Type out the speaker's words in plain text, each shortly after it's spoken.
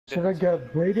Should I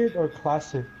get braided or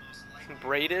classic?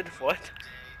 Braided? What?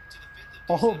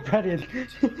 Oh, braided.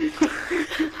 I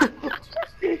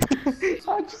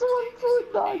just want food,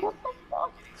 dog. What the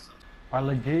fuck?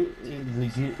 Legit.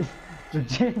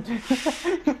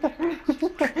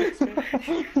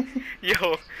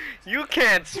 Yo, you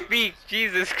can't speak,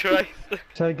 Jesus Christ.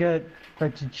 Should I get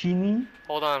fettuccine,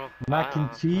 Hold on. mac and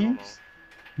cheese,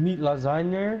 meat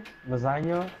lasagna?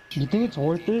 You think it's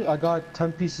worth it? I got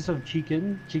 10 pieces of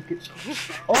chicken.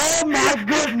 Oh my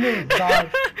goodness, dog.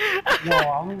 Yo,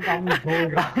 I'm going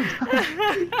out.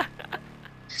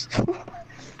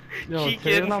 Yo,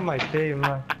 Chicken. turn on my face,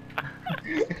 man.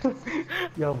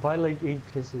 Yo, buy like 8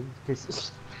 pieces.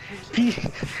 Pieces. 8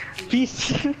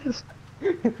 pieces.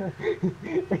 This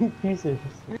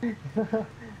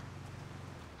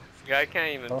guy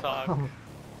can't even talk.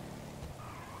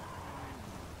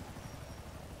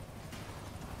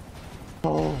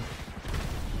 Oh.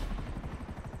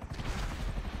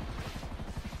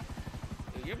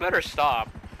 You better stop.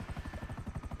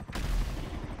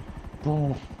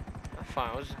 Oh.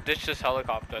 Fine, let's ditch this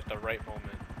helicopter at the right moment.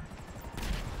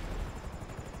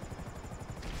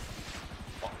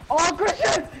 Oh,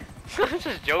 Christian! I'm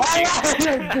just joking.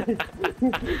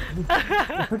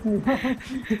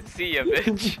 See ya,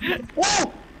 bitch.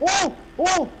 Whoa! Whoa!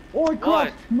 Whoa! Oh, I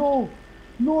crashed! No!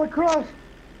 No, I crashed!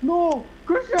 No!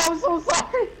 Christian, I'm so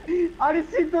sorry! I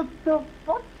didn't see the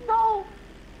fuck, no!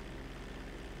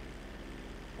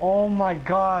 Oh my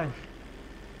gosh!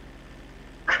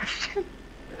 Christian!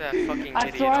 Look at that fucking I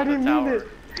idiot swear I on the didn't mean tower. it!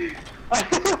 I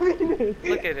didn't mean it!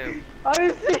 Look at him. I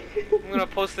didn't see it! I'm gonna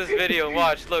post this video,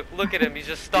 watch, look at him, he's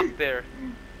just stuck there.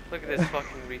 Look at this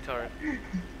fucking retard.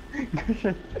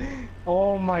 Christian.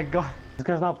 Oh my god. This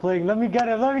guy's not playing. Let me get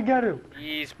him.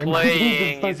 He's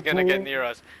playing, he's gonna get near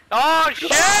us. Oh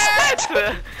shit!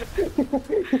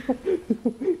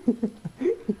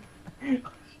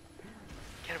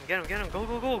 Get him,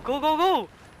 go!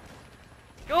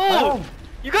 Go! Oh.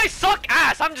 You guys suck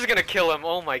ass! I'm just gonna kill him,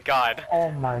 oh my god. Oh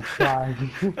my god.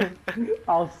 I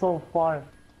was so far.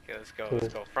 Okay, let's go.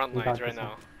 Front lines right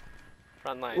now.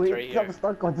 Front lines Wait, right here.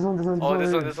 Stuck. Oh, this one. Oh,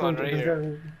 this one right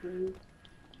here.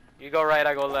 You go right,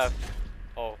 I go left.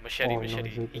 Oh, machete. No,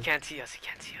 He can't see us. You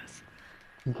can't see us.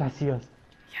 He can't see us.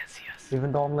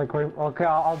 Even though I'm like, wait, okay,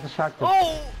 I'll distract him.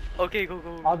 Oh! Okay, go.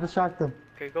 I'll distract him.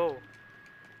 Okay, go.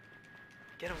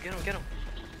 Get him.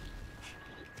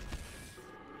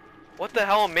 What the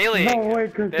hell, melee? No way,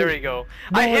 Cookie. There we go.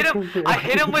 No I way, hit him. Cookie. I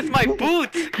hit him with my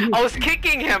boot. I was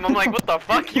kicking him. I'm like, what the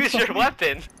fuck? Use your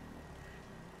weapon.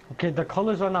 Okay, the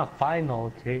colors are not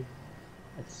final, okay?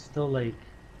 It's still like,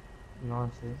 you know what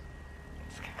I'm saying?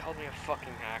 This guy called me a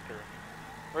fucking hacker.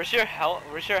 Where's your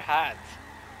hat?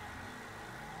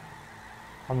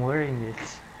 I'm wearing it.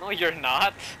 No, you're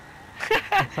not.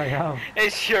 Yes, I am.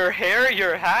 Is your hair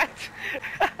your hat?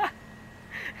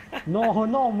 No,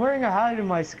 I'm wearing a hat in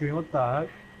my screen. What the heck?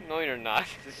 No, you're not.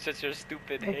 It's just your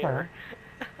stupid Okay. hair.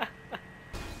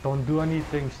 Don't do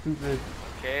anything stupid.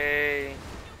 Okay.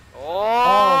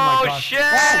 Oh my Oh, god. shit!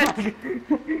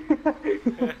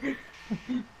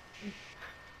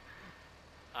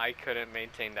 I couldn't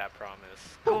maintain that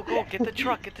promise. Go, get the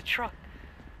truck.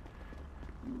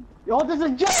 Oh, there's a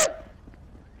jet!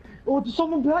 Oh, there's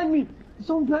someone behind me!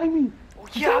 Oh,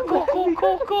 yeah,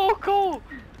 go!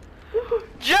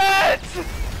 Jets!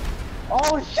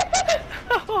 Oh shit!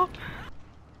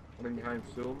 Running behind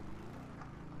film.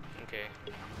 Okay.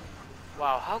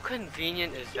 Wow, how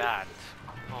convenient is that?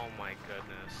 Oh my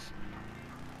goodness.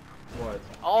 What?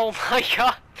 Oh my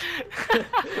god!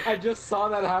 I just saw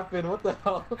that happen. What the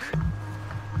hell?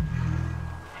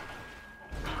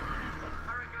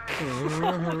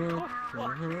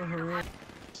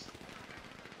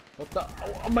 What the?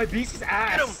 Oh, my beast's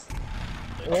ass! Get him!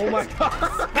 Oh my god!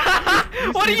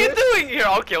 What are you doing? Here,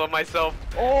 I'll kill him myself.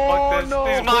 Oh Fuck this. no!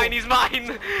 He's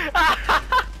mine!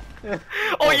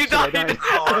 Oh, you shit, died!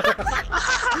 Oh.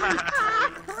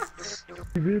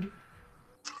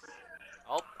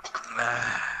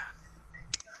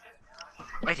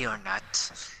 Ready or not,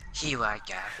 here I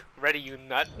go. Ready, you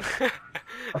nut.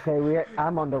 Okay,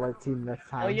 I'm on the right team this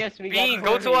time. Oh yes, we Bean, got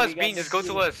go to us, we Bean, got just go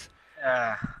to us.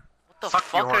 What the Fuck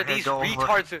fuck your are these head over.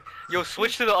 retards? Yo,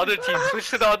 switch to the other team,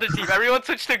 Everyone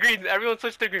switch to green,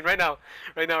 right now.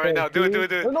 Right now, do it. No,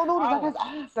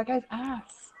 that guy's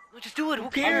ass. No, just do it, who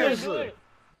cares? Okay,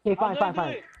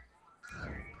 fine.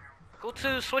 Go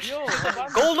to switch. Yo,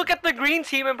 Go look at the green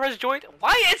team and press join.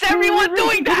 Why is everyone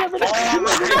doing that?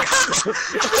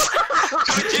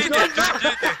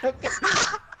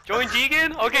 Join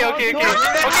Jigen? Okay. Okay,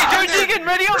 join Jigen.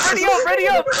 Ready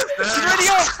up.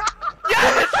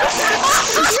 Yes!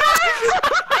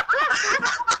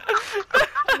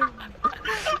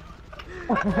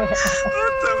 What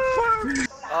the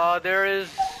fuck? There is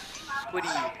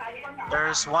Squiddy.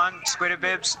 There's one Squiddy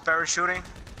Bibs parachuting.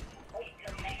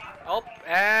 Oh,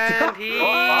 and he's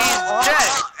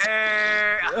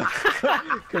dead.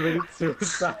 Committed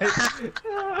suicide.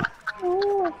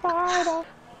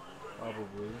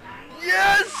 Probably.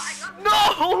 Yes! No!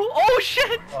 Oh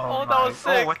shit! Oh, that was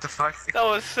sick. Oh, what the fuck? That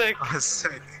was sick. That was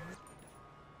sick.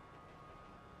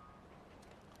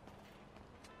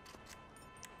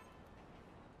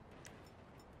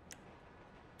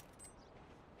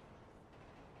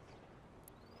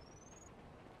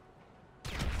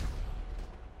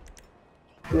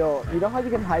 Yo, you know how you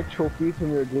can hide trophies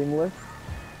when you're gameless?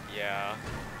 Yeah.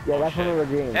 Yeah, Oh, that's one of the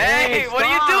games. Hey, what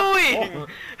are you doing?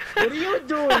 What are you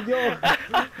doing, yo?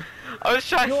 I was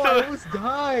trying Yo, I to. almost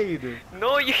died.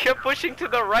 No, you kept pushing to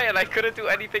the right and I couldn't do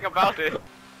anything about it.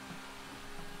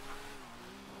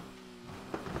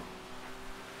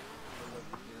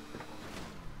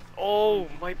 Oh,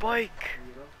 my bike.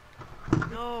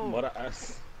 No. What a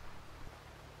ass.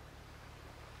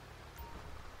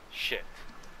 Shit.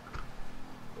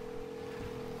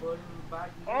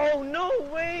 Oh, no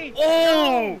way!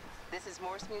 Oh! This is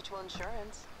Morse Mutual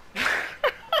Insurance.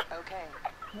 Okay.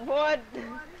 What?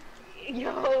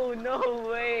 Yo, no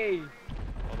way!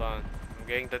 Hold on. I'm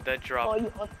getting the dead Oh, drop.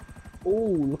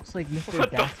 looks like Mr.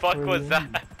 What the fuck Gasper was won.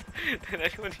 that? Did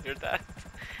anyone hear that?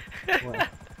 What?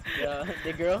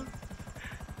 The girl?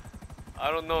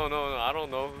 I don't know, no, I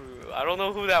don't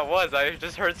know who that was. I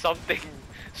just heard something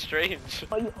strange.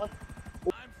 I'm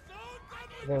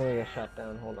gonna get shot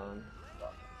down, hold on.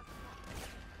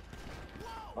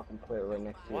 Fucking put it right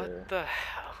next to What her. the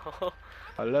hell?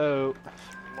 Hello.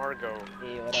 Margot.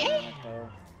 Hey, what up, Marco?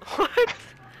 What?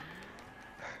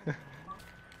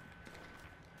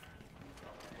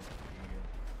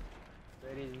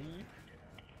 Where is he?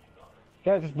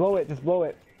 Yeah, just blow it, just blow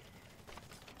it.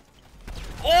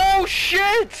 Oh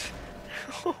shit!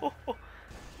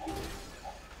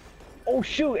 Oh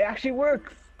shoot, it actually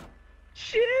works!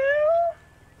 Chill!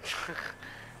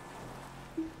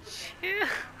 Yeah.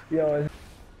 Yo,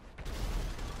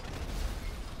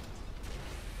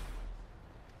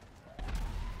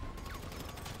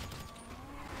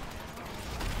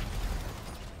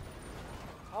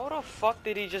 How the fuck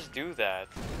did he just do that?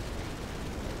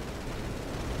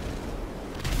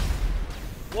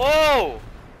 Whoa!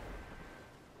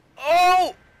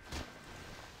 Oh!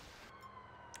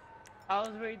 I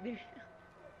was right there.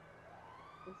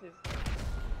 This is...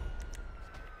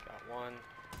 Got one.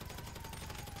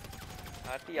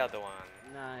 Got the other one.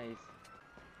 nice. Is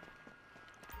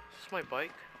this my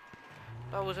bike?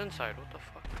 That was inside, what the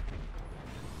fuck?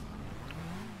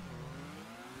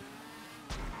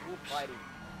 Oops.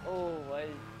 Oh, what?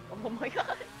 Oh my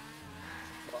god.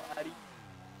 Body.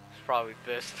 He's probably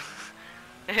pissed.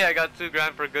 Hey, I got $2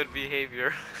 grand for good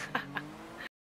behavior.